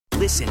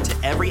Listen to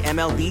every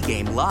MLB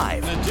game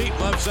live. In the deep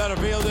left center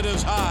field, it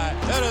is high,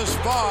 it is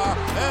far,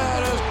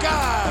 it is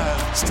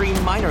gone.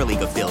 Stream minor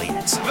league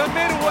affiliates. The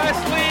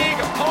Midwest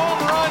League home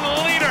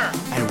run leader.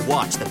 And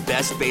watch the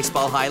best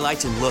baseball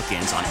highlights and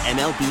look-ins on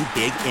MLB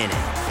Big Inning.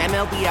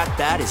 MLB At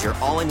Bat is your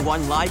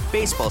all-in-one live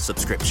baseball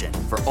subscription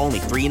for only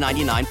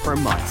 $3.99 per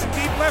month.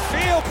 Deep left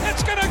field,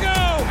 it's gonna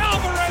go.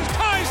 Alvarez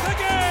ties the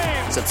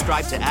game.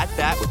 Subscribe to At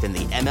Bat within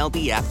the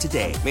MLB app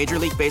today. Major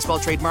League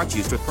Baseball trademarks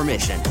used with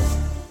permission.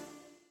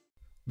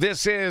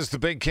 This is the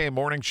Big K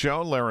Morning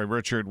Show. Larry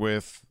Richard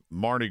with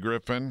Marty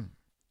Griffin.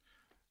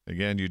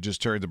 Again, you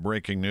just heard the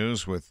breaking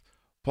news with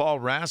Paul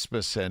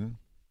Rasmussen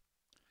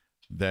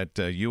that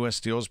U.S.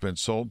 Steel has been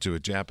sold to a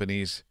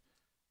Japanese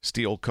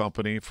steel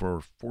company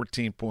for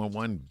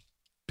 $14.1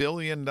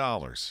 billion.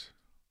 So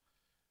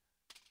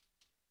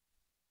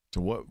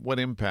what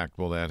impact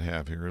will that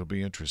have here? It'll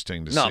be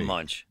interesting to see. Not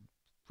much.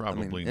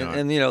 Probably not.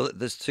 And, you know,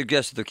 this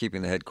suggests they're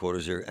keeping the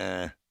headquarters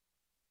here.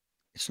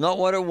 It's not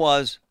what it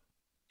was.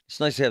 It's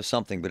nice to have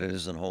something, but it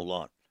isn't a whole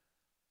lot.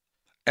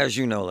 As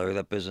you know, Larry,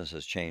 that business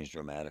has changed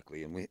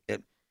dramatically. And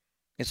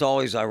it's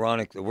always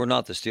ironic that we're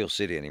not the steel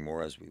city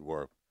anymore as we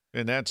were.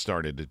 And that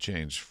started to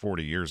change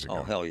 40 years ago.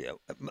 Oh, hell yeah.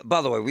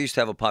 By the way, we used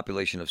to have a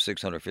population of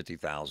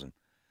 650,000.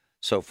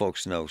 So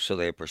folks know, so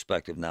they have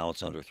perspective. Now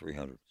it's under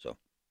 300. So,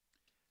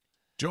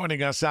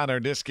 joining us on our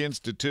Disc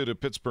Institute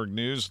of Pittsburgh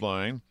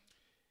Newsline,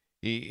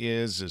 he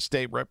is a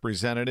state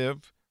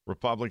representative,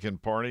 Republican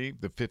Party,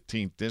 the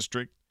 15th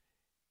District,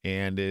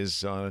 and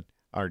is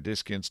our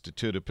Disc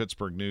Institute of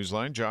Pittsburgh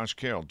Newsline, Josh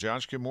Kell.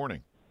 Josh, good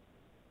morning.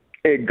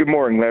 Hey, good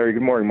morning, Larry.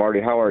 Good morning,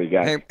 Marty. How are you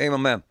guys? Hey, my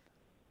man.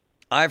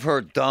 I've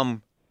heard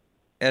dumb,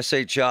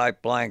 SHI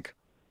blank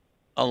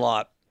a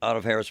lot out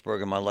of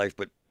Harrisburg in my life,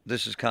 but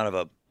this is kind of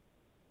a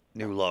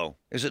new low.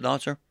 Is it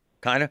not, sir?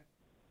 Kind of?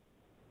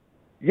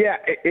 Yeah,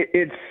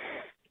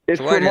 it's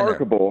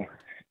remarkable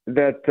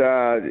that,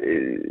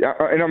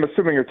 and I'm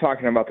assuming you're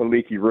talking about the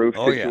leaky roof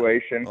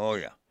situation. Oh,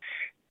 yeah.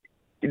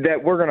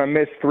 That we're going to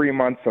miss 3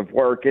 months of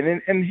work.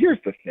 And here's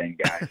the thing,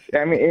 guys.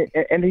 I mean,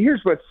 and here's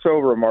what's so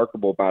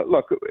remarkable about it.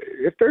 Look,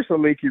 if there's a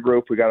leaky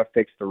roof, we got to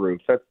fix the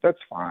roof. That's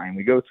fine.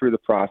 We go through the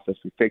process.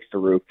 We fix the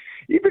roof.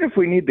 Even if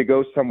we need to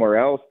go somewhere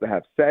else to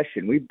have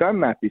session, we've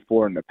done that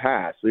before in the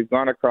past. We've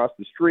gone across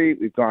the street.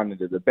 We've gone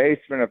into the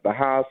basement of the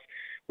house.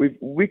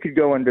 We could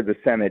go into the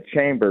Senate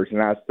chambers and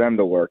ask them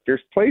to work.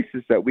 There's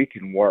places that we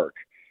can work.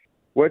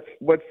 What's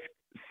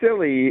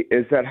silly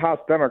is that House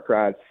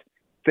Democrats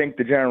think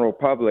the general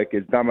public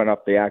is dumb enough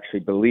they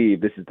actually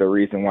believe this is the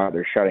reason why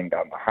they're shutting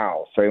down the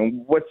House. So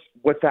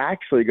what's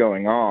actually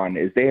going on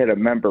is they had a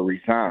member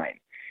resign,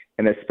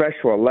 and a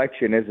special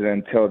election isn't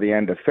until the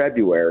end of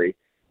February.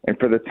 And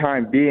for the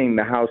time being,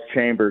 the House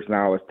chambers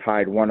now is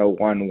tied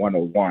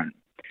 101-101.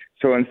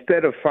 So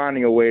instead of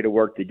finding a way to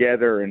work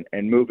together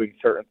and moving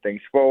certain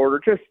things forward, or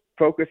just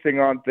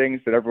focusing on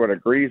things that everyone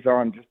agrees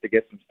on just to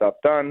get some stuff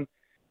done,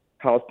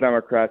 House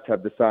Democrats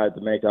have decided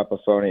to make up a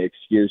phony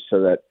excuse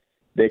so that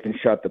they can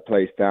shut the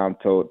place down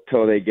till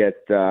they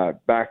get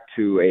back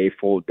to a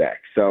full deck.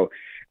 So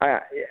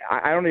I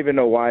don't even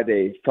know why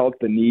they felt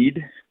the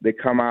need to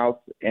come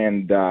out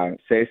and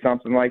say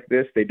something like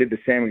this. They did the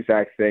same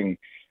exact thing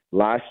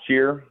last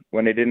year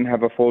when they didn't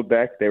have a full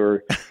deck.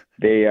 Or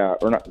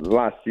not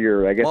last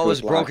year, I guess. What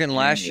was broken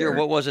last year?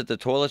 What was it? The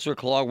toilets were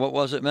clogged? What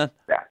was it, man?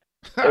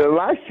 Yeah.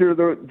 Last year,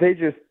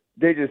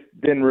 they just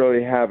didn't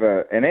really have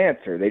an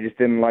answer. They just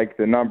didn't like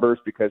the numbers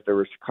because there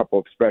was a couple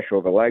of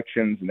special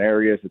elections and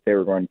areas that they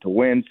were going to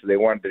win. So they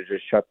wanted to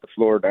just shut the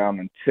floor down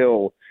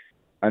until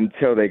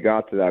they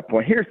got to that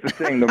point. Here's the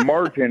thing. The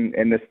margin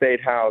in the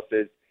state house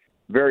is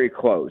very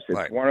close. It's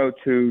right.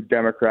 102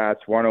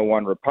 Democrats,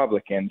 101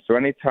 Republicans. So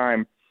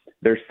anytime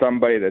there's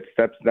somebody that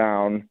steps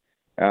down,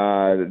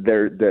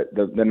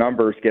 the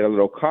numbers get a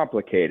little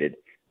complicated.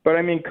 But,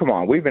 I mean, come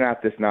on. We've been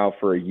at this now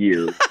for a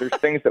year. There's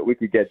things that we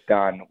could get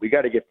done. We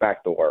got to get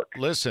back to work.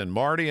 Listen,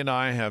 Marty and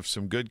I have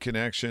some good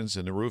connections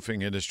in the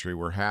roofing industry.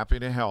 We're happy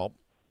to help.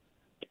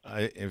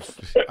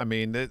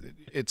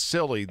 It's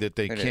silly that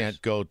they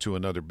can't go to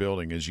another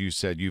building. As you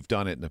said, you've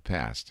done it in the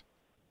past.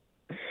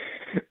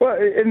 Well,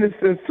 in this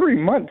 3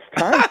 months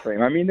time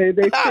frame, I mean, they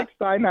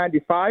fixed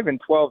I-95 in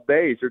 12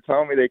 days. They're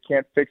telling me they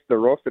can't fix the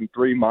roof in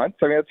 3 months.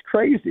 I mean, it's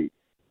crazy.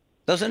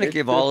 Doesn't it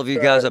give all of you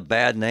guys a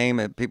bad name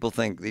and people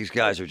think these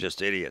guys are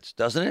just idiots,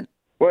 doesn't it?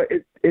 Well,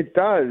 it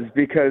does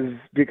because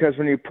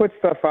when you put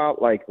stuff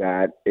out like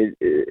that,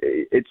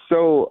 it's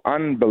so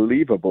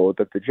unbelievable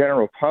that the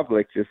general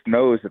public just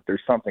knows that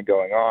there's something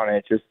going on,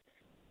 and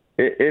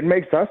it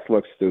makes us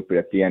look stupid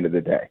at the end of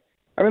the day.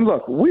 I mean,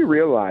 look, we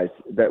realize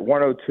that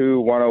 102,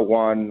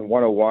 101,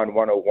 101,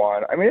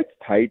 101, I mean, it's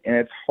tight and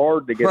it's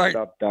hard to get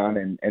stuff done,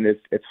 and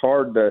it's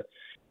hard to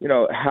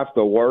have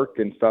to work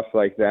and stuff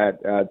like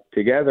that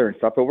together and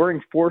stuff. But we're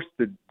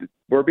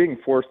being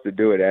forced to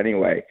do it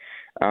anyway,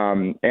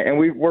 and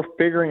we're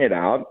figuring it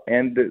out.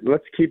 And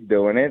let's keep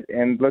doing it,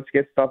 and let's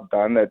get stuff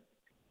done that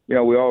we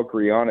all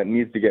agree on. It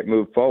needs to get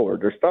moved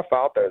forward. There's stuff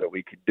out there that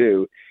we could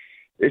do.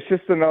 It's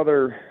just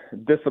another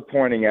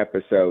disappointing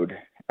episode.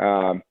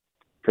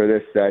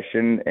 this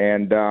session,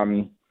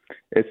 and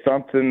it's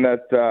something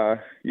that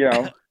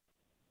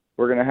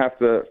we're going to have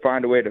to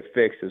find a way to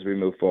fix as we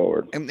move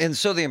forward. And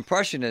so the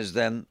impression is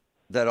then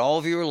that all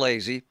of you are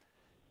lazy,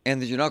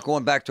 and that you're not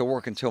going back to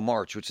work until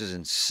March, which is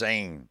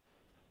insane.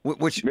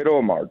 Which middle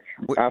of March,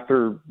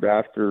 after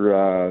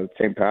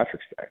St.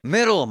 Patrick's Day.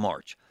 Middle of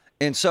March.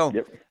 And so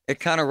Yep. it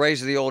kind of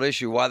raises the old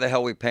issue, why the hell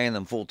are we paying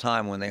them full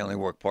time when they only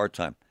work part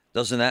time?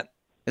 Isn't that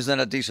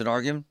a decent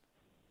argument?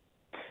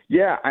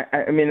 Yeah,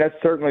 I mean, that's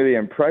certainly the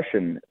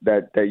impression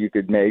that you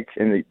could make,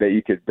 and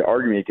the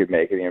argument you could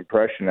make, and the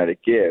impression that it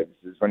gives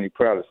is when you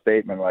put out a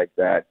statement like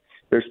that.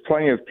 There's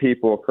plenty of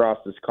people across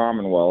this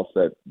Commonwealth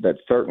that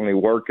certainly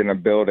work in a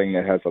building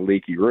that has a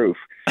leaky roof.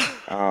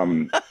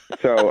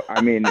 So,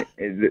 I mean,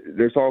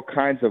 there's all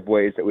kinds of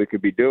ways that we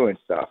could be doing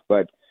stuff.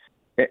 But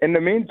in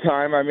the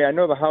meantime, I mean, I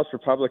know the House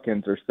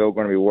Republicans are still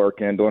going to be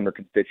working and doing their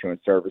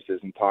constituent services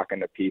and talking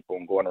to people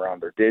and going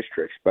around their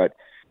districts. But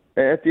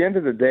at the end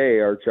of the day,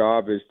 our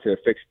job is to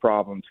fix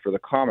problems for the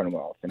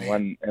Commonwealth.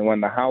 And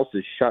when the House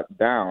is shut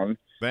down,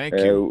 Thank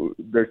you.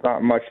 There's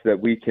not much that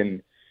we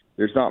can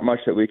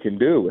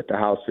do with the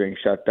House being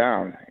shut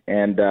down.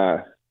 And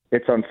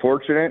it's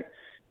unfortunate.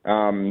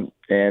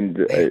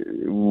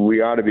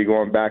 We ought to be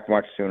going back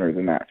much sooner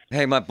than that.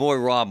 Hey, my boy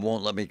Rob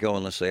won't let me go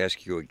unless I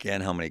ask you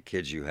again how many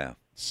kids you have.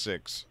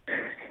 6.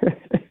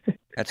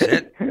 That's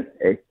it?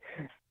 Hey.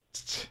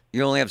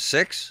 You only have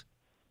 6?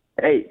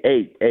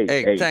 Eight.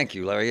 Thank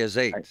you, Larry. He has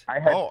 8. I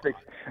had 6.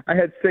 I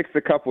had 6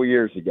 a couple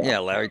years ago. Yeah,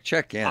 Larry,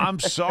 check in. I'm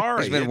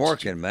sorry. He's been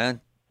working, man.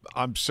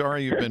 I'm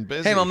sorry you've been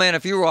busy. Hey, my man,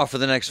 if you were off for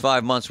the next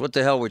 5 months, what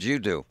the hell would you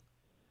do?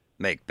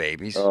 Make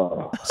babies.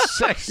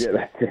 6. Yeah,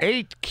 that's it.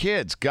 8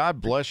 kids. God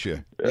bless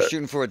you. You're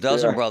shooting for a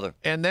dozen, brother.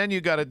 And then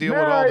you got to deal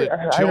with all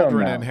the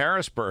children in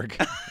Harrisburg.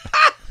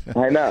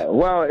 I know.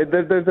 Well,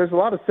 there's a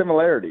lot of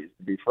similarities,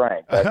 to be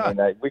frank. I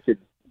mean, we could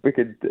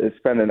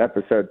spend an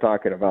episode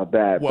talking about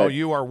that. Well, but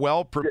you are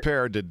well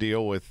prepared to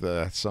deal with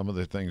some of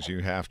the things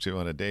you have to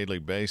on a daily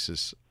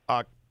basis.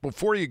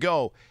 Before you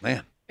go,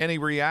 man, any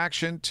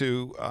reaction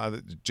to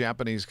the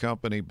Japanese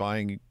company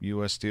buying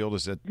U.S. Steel?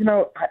 Does it?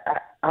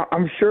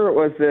 I'm sure it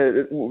was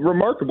a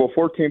remarkable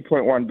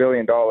 $14.1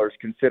 billion,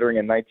 considering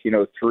in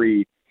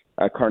 1903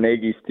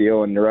 Carnegie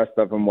Steel and the rest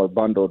of them were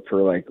bundled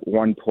for like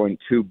 $1.2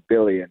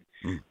 billion.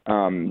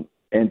 And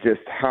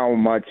just how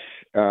much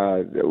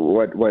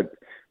what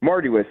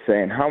Marty was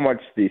saying, how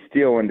much the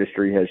steel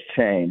industry has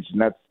changed,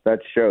 and that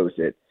shows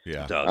it.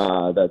 Yeah, it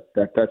does.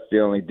 That's the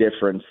only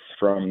difference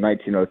from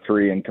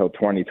 1903 until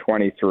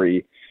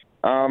 2023.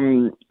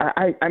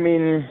 I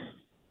mean,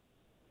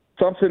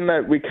 something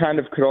that we kind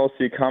of could all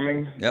see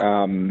coming.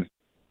 Yep.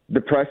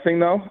 Depressing,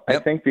 though, Yep. I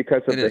think,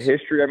 because of It the is.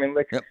 history. I mean,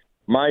 like, Yep.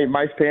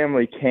 my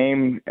family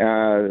came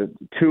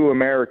to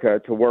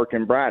America to work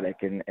in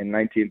Braddock in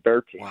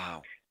 1913.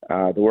 Wow.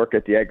 To work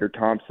at the Edgar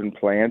Thompson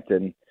plant,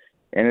 and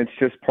it's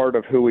just part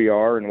of who we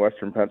are in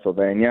Western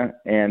Pennsylvania.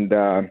 And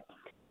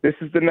this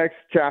is the next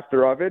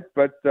chapter of it,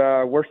 but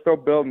we're still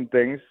building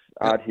things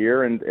out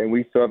here, and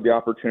we still have the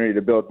opportunity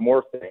to build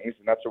more things,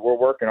 and that's what we're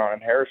working on in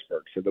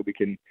Harrisburg, so that we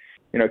can,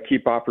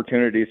 keep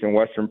opportunities in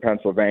Western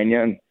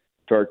Pennsylvania, and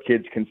so our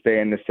kids can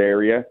stay in this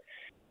area.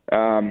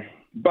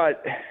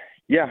 But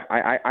yeah,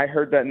 I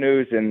heard that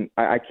news, and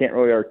I can't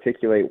really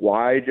articulate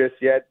why just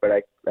yet, but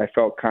I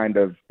felt kind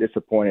of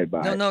disappointed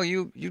by it. No,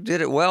 you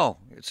did it well.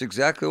 It's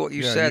exactly what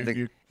you said.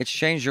 It's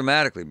changed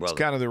dramatically, brother. It's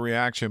kind of the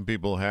reaction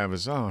people have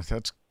is, oh,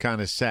 that's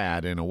kind of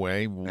sad in a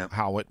way. Yep.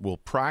 How it will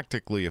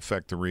practically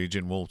affect the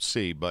region, we'll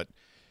see. But,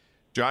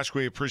 Josh,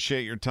 we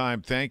appreciate your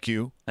time. Thank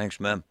you. Thanks,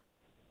 man.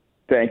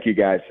 Thank you,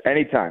 guys.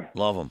 Anytime.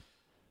 Love them.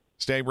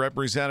 State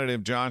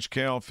Representative Josh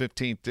Kell,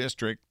 15th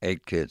District.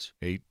 8 kids.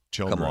 8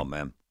 children. Come on,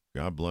 man.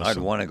 God bless I'd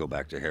them. want to go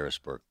back to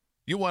Harrisburg.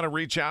 You want to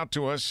reach out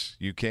to us,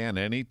 you can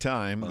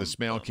anytime. The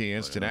Smell Key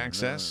Instant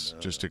Access,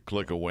 just a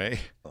click away.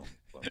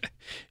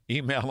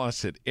 Email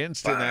us at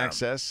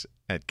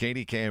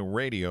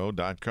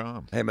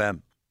instantaccess@kdkradio.com. Hey,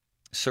 man,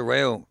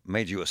 Sorreo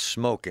made you a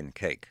smoking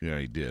cake. Yeah,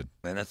 he did.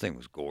 Man, that thing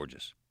was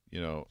gorgeous.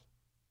 That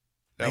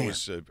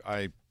was,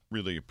 I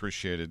really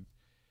appreciated.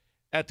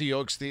 At the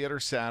Oaks Theater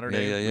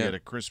Saturday, we had a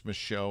Christmas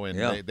show,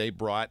 and they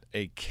brought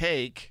a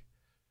cake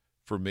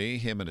for me,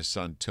 him and his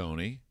son,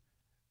 Tony.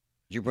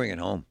 Did you bring it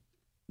home?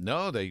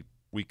 No,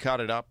 we cut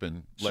it up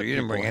and So let you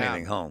didn't bring people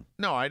anything home?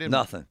 No, I didn't.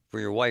 Nothing. For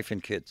your wife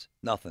and kids?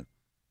 Nothing.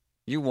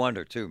 You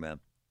wonder, too, man.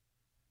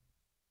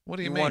 What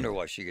do you You mean? wonder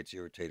why she gets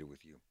irritated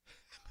with you.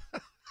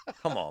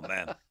 Come on,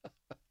 man.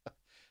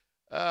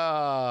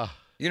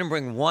 You didn't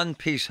bring one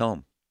piece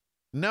home.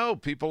 No,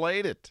 people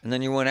ate it. And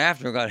then you went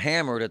after and got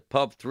hammered at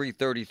Pub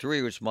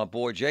 333, which is my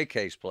boy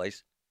JK's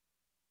place.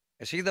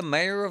 Is he the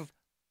mayor of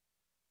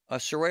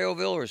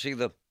Sorreoville, or is he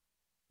the...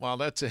 Well,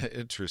 that's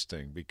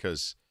interesting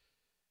because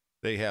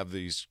they have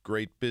these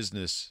great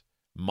business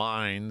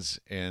minds,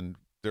 and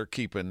they're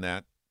keeping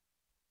that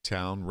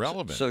town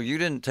relevant. So you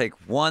didn't take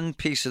one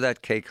piece of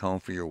that cake home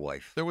for your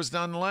wife? There was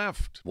none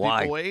left.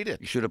 Why? People ate it.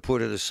 You should have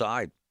put it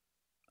aside.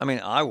 I mean,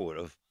 I would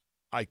have.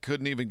 I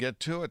couldn't even get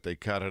to it. They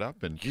cut it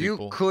up, and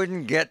You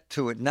couldn't get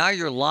to it. Now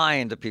you're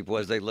lying to people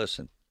as they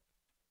listen.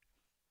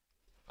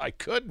 I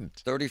couldn't.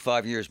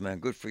 35 years, man.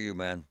 Good for you,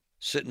 man.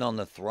 Sitting on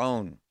the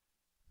throne.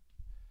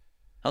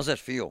 How's that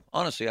feel?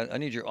 Honestly, I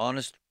need your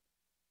honest.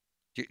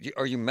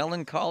 Are you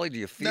melancholy? Do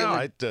you feel No,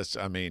 it? it does.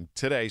 I mean,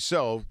 today,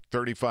 so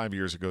 35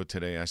 years ago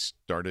today, I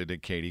started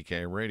at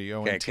KDK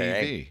Radio and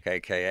TV.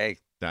 KKA.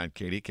 On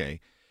KDK.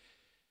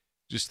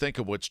 Just think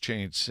of what's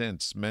changed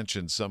since.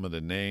 Mention some of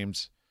the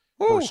names.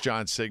 Of course,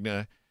 John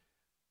Cigna.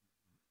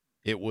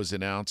 It was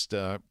announced.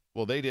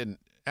 Well, they didn't.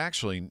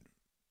 Actually,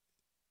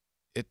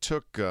 it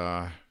took,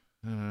 how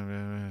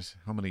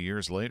many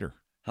years later?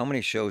 How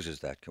many shows is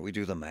that? Can we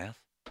do the math?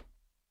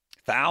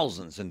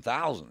 Thousands and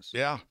thousands.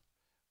 Yeah.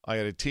 I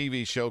had a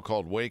TV show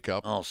called Wake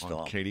Up on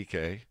stop.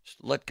 KDK.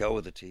 Just let go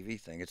of the TV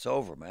thing. It's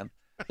over, man.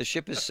 The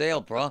ship has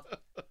sailed, bro.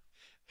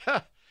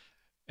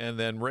 And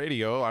then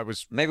radio,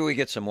 Maybe we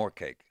get some more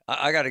cake.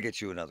 I got to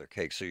get you another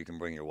cake so you can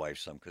bring your wife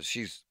some because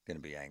she's going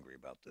to be angry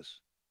about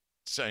this.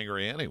 It's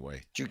angry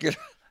anyway. Did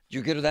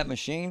you get her that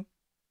machine?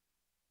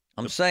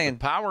 I'm saying. The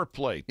power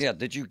plate. Yeah,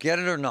 did you get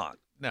it or not?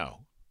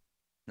 No.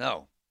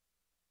 No,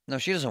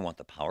 she doesn't want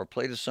the power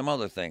plate. It's some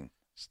other thing.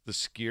 It's the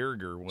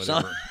Skierg or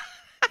whatever.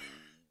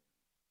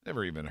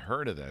 Never even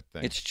heard of that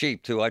thing. It's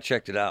cheap, too. I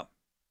checked it out.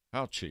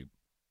 How cheap?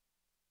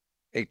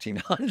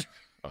 $1,800.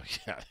 Oh,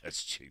 yeah,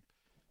 that's cheap.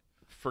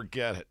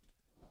 Forget it.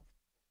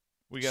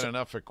 We got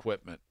enough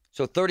equipment.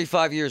 So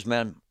 35 years,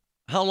 man.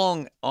 How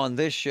long on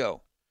this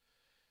show?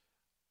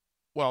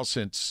 Well,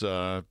 since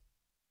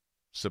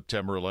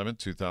September 11th,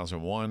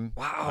 2001.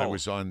 Wow. I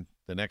was on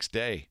the next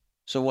day.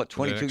 So what,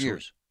 22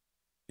 years?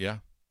 Yeah.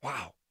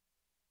 Wow.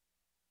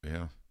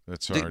 Yeah,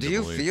 that's hard Do to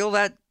you believe. feel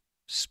that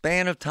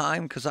span of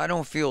time? Because I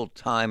don't feel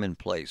time and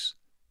place.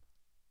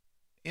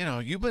 You know,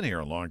 you've been here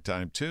a long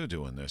time, too,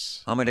 doing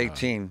this. I'm at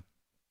 18.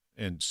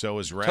 And so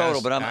is Ras.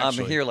 Total, but I'm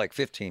actually, here like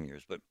 15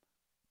 years. But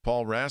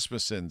Paul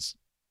Rasmussen's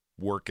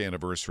work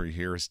anniversary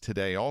here is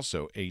today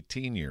also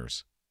 18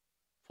 years.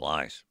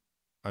 Flies.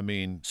 I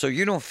mean. So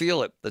you don't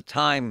feel it, the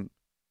time,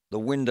 the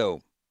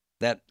window,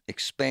 that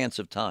expanse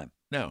of time?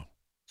 No.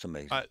 It's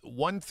amazing.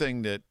 One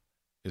thing that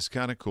is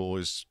kind of cool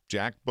is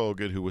Jack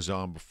Bogut, who was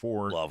on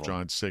before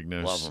John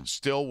Cigna, is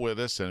still with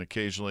us, and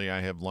occasionally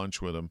I have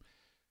lunch with him.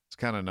 It's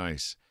kind of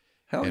nice.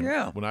 Hell and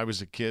yeah. When I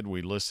was a kid,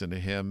 we listened to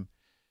him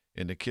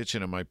in the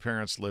kitchen, and my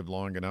parents lived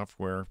long enough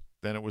where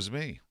then it was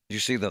me. Did you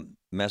see the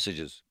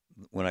messages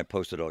when I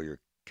posted all your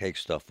cake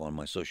stuff on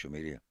my social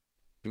media?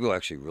 People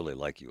actually really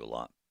like you a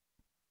lot.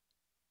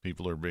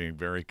 People are being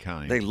very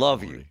kind. They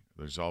love you.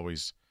 There's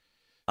always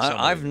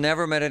I've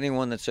never met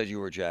anyone that said you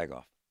were a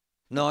jagoff.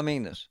 No, I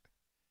mean this.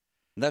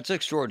 That's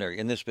extraordinary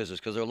in this business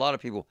because there are a lot of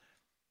people,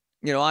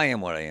 you know, I am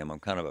what I am. I'm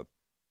kind of a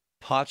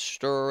pot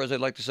stirrer, as they'd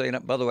like to say.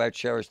 And by the way, I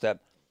cherish that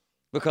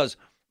because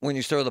when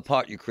you stir the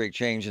pot, you create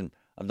change. And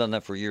I've done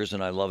that for years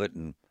and I love it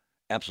and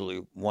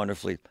absolutely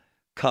wonderfully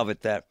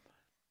covet that.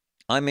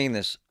 I mean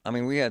this. I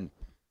mean, we had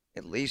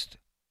at least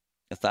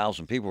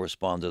 1,000 people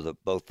respond to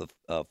both the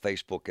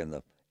Facebook and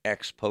the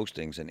X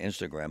postings and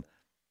Instagram.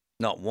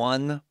 Not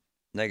one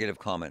negative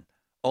comment.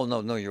 Oh,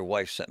 no, your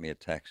wife sent me a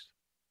text.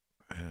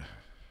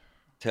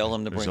 Tell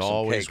them to bring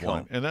some cake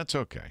home. And that's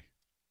okay.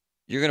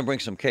 You're going to bring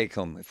some cake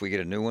home if we get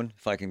a new one,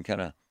 if I can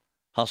kind of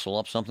hustle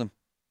up something?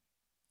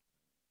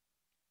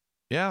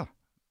 Yeah.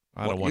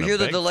 I don't want to You hear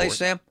the beg delay, for it.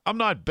 Sam? I'm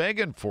not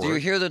begging for it. Do you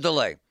hear the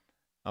delay?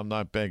 I'm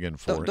not begging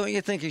for it. Don't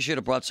you think he should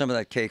have brought some of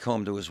that cake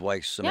home to his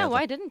wife, Samantha? Yeah,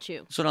 why didn't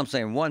you? That's what I'm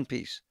saying, one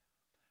piece.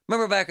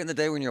 Remember back in the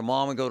day when your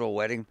mom would go to a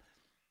wedding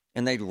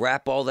and they'd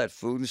wrap all that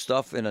food and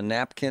stuff in a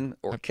napkin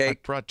or cake?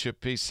 I brought you a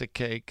piece of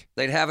cake.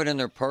 They'd have it in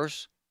their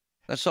purse?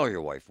 That's all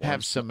your wife wants.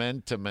 Have some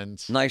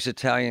Entenmann's. Nice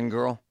Italian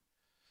girl.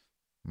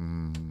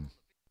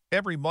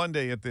 Every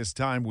Monday at this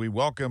time, we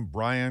welcome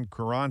Brian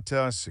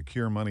Quaranta,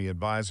 Secure Money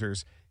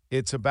Advisors.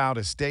 It's about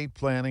estate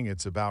planning.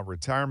 It's about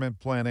retirement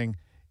planning,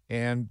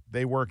 and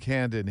they work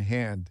hand in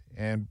hand.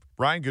 And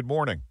Brian, good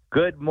morning.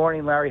 Good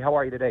morning, Larry. How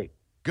are you today?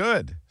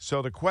 Good.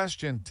 So the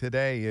question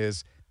today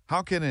is,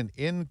 how can an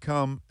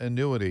income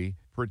annuity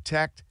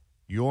protect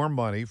your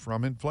money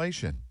from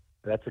inflation?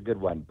 That's a good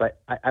one. But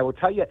I will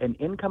tell you, an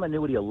income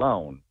annuity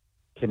alone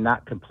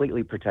cannot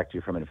completely protect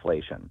you from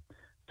inflation.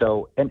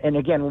 So, and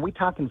again, when we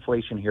talk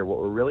inflation here, what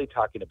we're really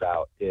talking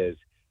about is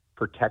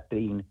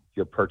protecting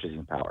your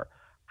purchasing power.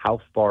 How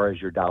far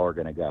is your dollar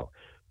going to go?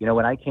 You know,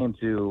 when I came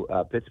to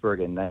Pittsburgh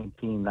in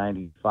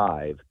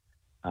 1995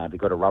 to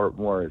go to Robert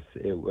Morris,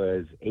 it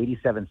was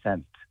 87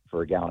 cents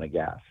for a gallon of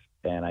gas.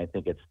 And I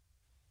think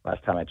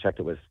last time I checked,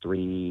 it was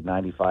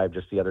 $3.95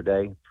 just the other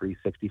day,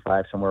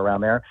 $3.65, somewhere around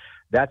there.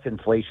 That's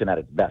inflation at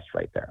its best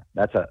right there.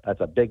 That's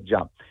a big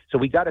jump. So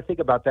we got to think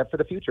about that for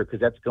the future because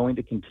that's going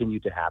to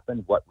continue to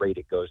happen. What rate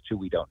it goes to,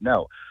 we don't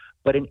know.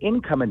 But an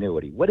income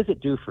annuity, what does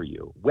it do for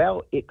you?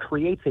 Well, it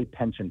creates a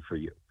pension for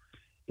you.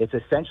 It's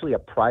essentially a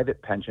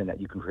private pension that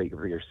you can create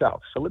for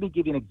yourself. So let me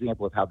give you an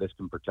example of how this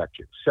can protect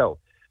you. So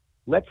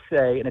let's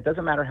say, and it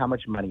doesn't matter how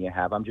much money you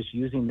have, I'm just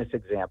using this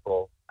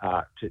example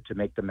to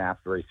make the math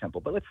very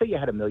simple. But let's say you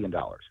had $1 million.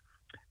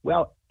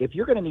 Well, if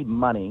you're going to need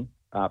money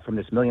from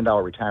this $1 million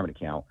retirement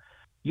account,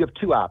 you have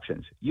two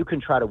options. You can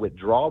try to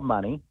withdraw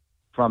money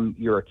from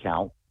your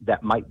account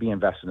that might be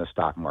invested in the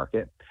stock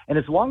market. And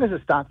as long as the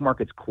stock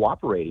market's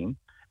cooperating,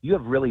 you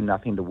have really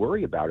nothing to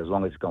worry about as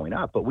long as it's going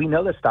up. But we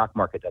know the stock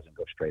market doesn't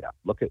go straight up.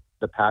 Look at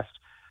the past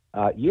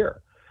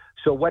year.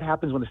 So what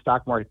happens when the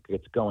stock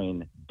market's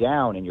going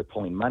down and you're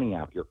pulling money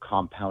out? You're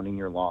compounding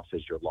your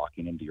losses. You're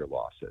locking into your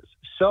losses.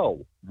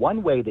 So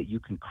one way that you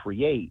can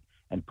create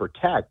and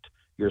protect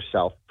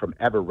yourself from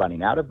ever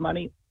running out of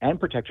money and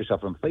protect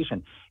yourself from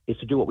inflation is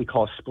to do what we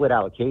call split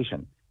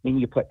allocation,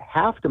 meaning you put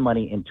half the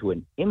money into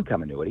an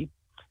income annuity,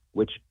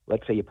 which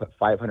let's say you put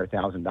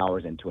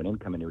 $500,000 into an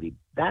income annuity.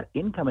 That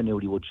income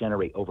annuity will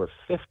generate over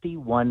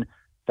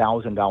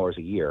 $51,000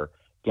 a year,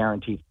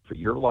 guaranteed for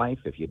your life.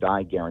 If you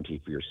die,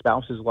 guaranteed for your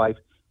spouse's life.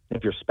 And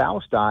if your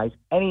spouse dies,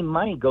 any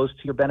money goes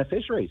to your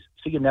beneficiaries,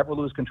 so you never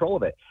lose control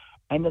of it.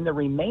 And then the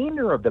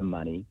remainder of the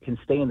money can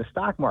stay in the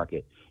stock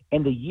market.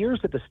 And the years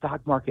that the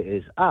stock market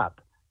is up,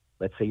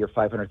 let's say your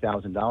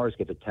 $500,000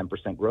 gets a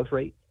 10% growth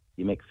rate,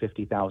 you make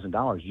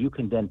 $50,000. You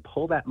can then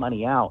pull that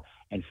money out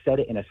and set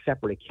it in a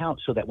separate account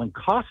so that when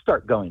costs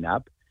start going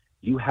up,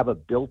 you have a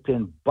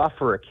built-in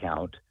buffer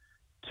account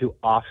to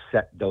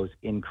offset those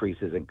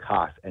increases in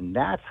costs. And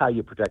that's how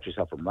you protect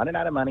yourself from running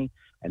out of money,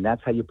 and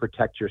that's how you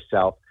protect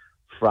yourself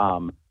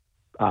from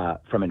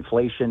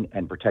inflation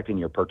and protecting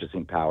your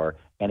purchasing power.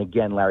 And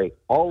again, Larry,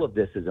 all of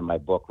this is in my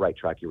book, Right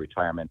Track Your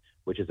Retirement,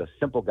 which is a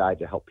simple guide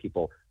to help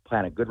people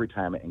plan a good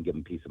retirement and give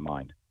them peace of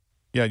mind.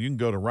 Yeah, you can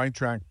go to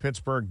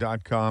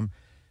righttrackpittsburgh.com.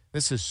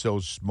 This is so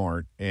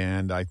smart.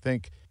 And I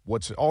think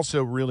what's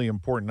also really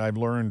important I've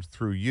learned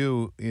through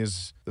you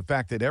is the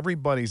fact that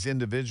everybody's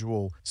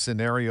individual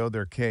scenario,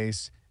 their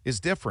case, is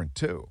different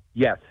too.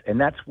 Yes, and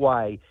that's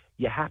why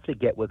you have to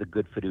get with a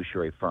good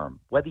fiduciary firm.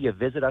 Whether you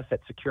visit us at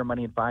Secure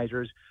Money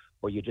Advisors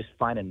or you just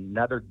find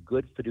another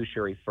good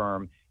fiduciary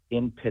firm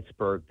in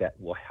Pittsburgh that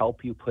will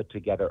help you put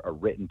together a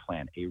written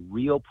plan, a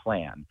real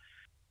plan,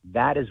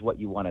 that is what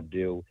you want to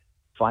do.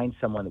 Find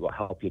someone that will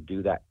help you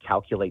do that,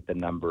 calculate the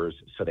numbers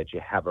so that you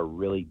have a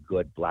really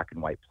good black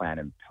and white plan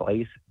in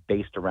place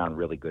based around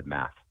really good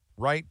math.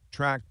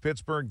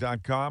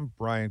 RightTrackPittsburgh.com.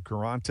 Brian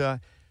Quaranta,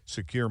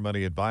 Secure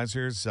Money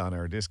Advisors on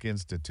our Disc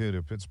Institute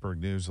of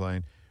Pittsburgh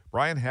Newsline.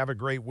 Brian, have a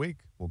great week.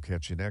 We'll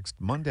catch you next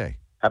Monday.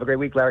 Have a great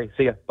week, Larry.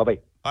 See ya. Bye-bye.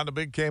 On the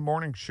Big K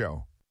Morning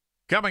Show.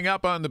 Coming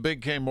up on the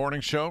Big K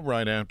Morning Show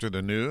right after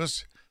the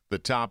news, the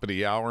top of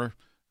the hour.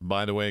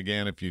 By the way,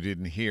 again, if you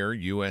didn't hear,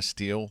 U.S.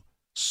 Steel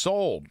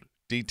sold.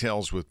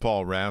 Details with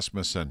Paul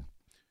Rasmussen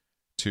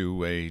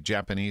to a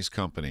Japanese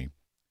company.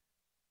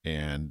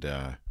 And,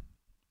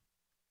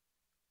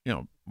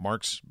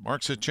 marks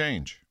a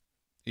change,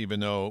 even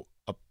though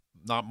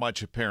not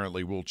much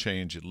apparently will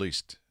change, at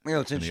least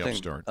it's in the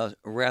interesting. upstart.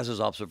 Raz's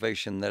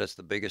observation that it's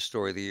the biggest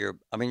story of the year.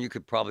 I mean, you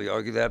could probably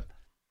argue that,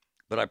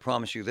 but I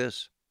promise you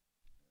this.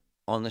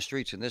 On the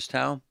streets in this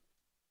town,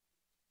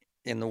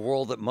 in the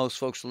world that most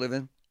folks live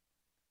in,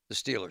 the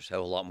Steelers have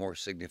a lot more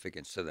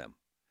significance to them.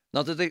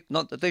 Not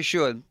that they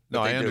should. But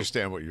No, they I do.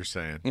 understand what you're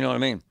saying. You know what I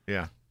mean?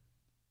 Yeah.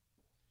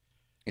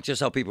 It's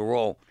just how people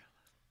roll.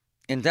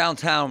 In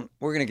downtown,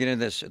 we're going to get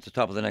into this at the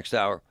top of the next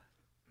hour.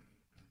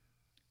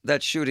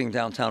 That shooting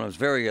downtown was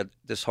very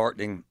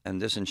disheartening and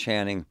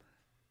disenchanting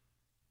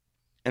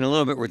and a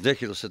little bit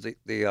ridiculous that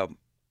the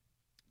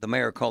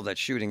mayor called that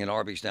shooting in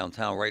Arby's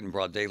downtown right in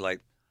broad daylight.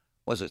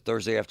 Was it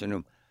Thursday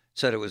afternoon?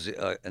 Said it was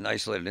an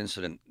isolated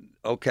incident.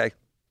 Okay,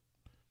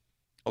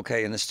 and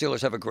the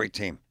Steelers have a great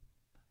team.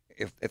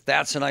 If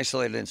that's an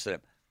isolated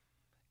incident.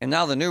 And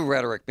now the new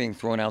rhetoric being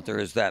thrown out there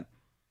is that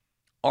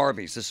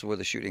Arby's, this is where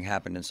the shooting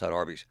happened inside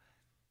Arby's,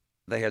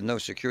 they had no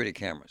security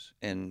cameras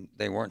and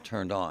they weren't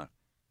turned on.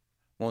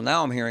 Well,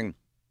 now I'm hearing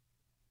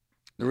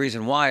the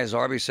reason why is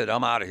Arby's said,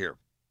 I'm out of here.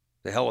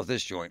 The hell with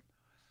this joint.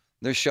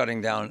 They're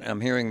shutting down. I'm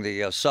hearing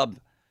the sub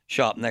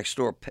shop next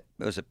door, it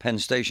was at Penn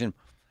Station,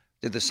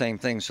 did the same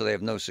thing, so they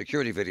have no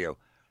security video.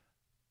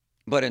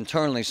 But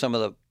internally, some of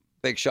the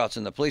big shots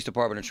in the police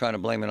department are trying to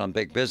blame it on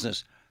big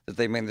business, that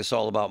they made this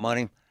all about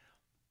money.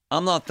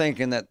 I'm not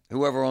thinking that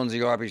whoever owns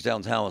the Arby's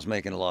downtown is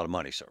making a lot of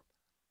money, sir.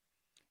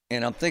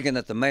 And I'm thinking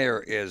that the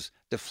mayor is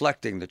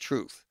deflecting the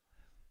truth.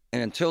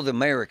 And until the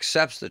mayor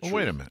accepts the truth.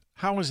 Wait a minute.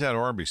 How is that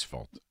Arby's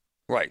fault?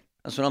 Right.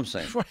 That's what I'm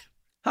saying.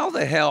 How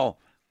the hell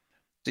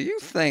do you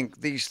think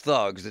these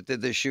thugs that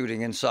did this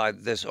shooting inside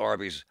this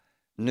Arby's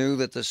knew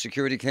that the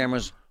security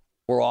cameras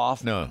were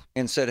off? No.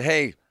 And said,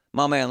 hey,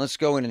 my man, let's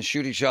go in and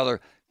shoot each other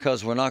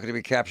because we're not going to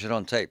be captured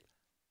on tape.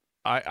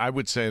 I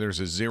would say there's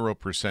a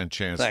 0%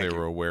 chance they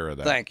were aware of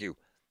that. Thank you.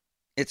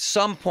 At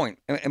some point,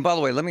 and by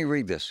the way, let me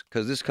read this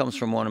because this comes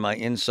from one of my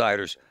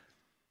insiders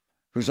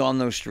who's on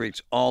those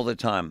streets all the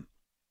time,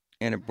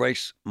 and it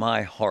breaks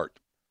my heart.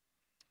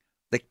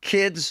 The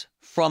kids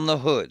from the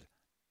hood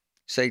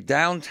say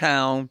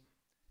downtown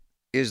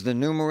is the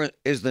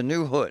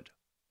new hood.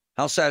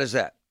 How sad is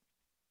that?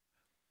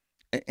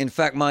 In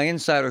fact, my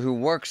insider who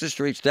works the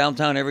streets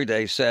downtown every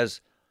day says,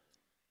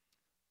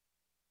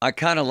 I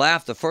kind of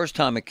laughed the first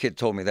time a kid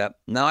told me that.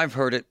 Now I've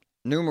heard it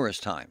numerous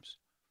times.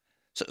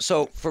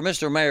 So for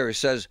Mr. Mayor, he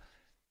says,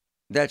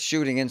 that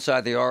shooting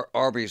inside the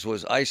Arby's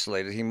was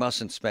isolated, he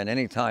mustn't spend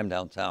any time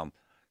downtown,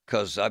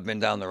 because I've been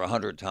down there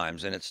 100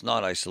 times, and it's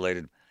not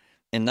isolated.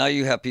 And now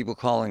you have people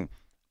calling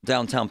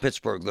downtown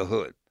Pittsburgh the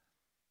hood.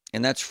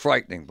 And that's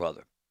frightening,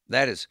 brother.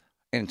 That is,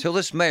 until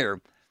this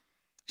mayor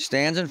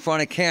stands in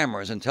front of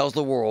cameras and tells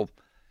the world,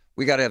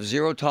 we got to have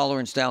zero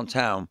tolerance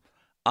downtown,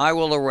 we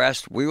will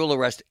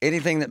arrest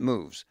anything that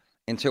moves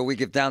until we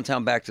give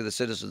downtown back to the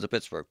citizens of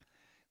Pittsburgh.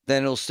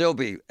 Then it'll still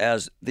be,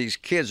 as these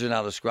kids are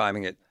now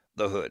describing it,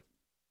 the hood.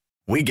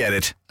 We get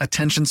it.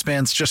 Attention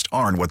spans just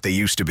aren't what they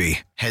used to be.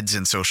 Heads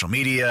in social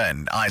media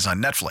and eyes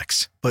on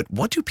Netflix. But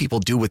what do people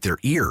do with their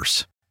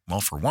ears?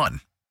 Well, for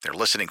one, they're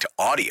listening to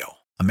audio.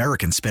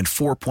 Americans spend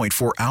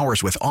 4.4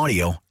 hours with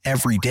audio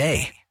every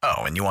day. Oh,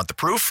 and you want the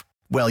proof?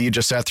 Well, you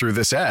just sat through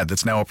this ad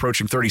that's now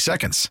approaching 30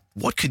 seconds.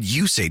 What could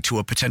you say to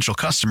a potential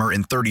customer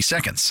in 30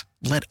 seconds?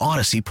 Let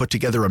Odyssey put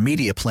together a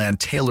media plan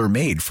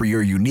tailor-made for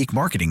your unique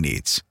marketing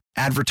needs.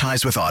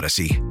 Advertise with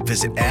Odyssey.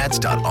 Visit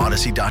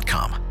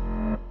ads.odyssey.com.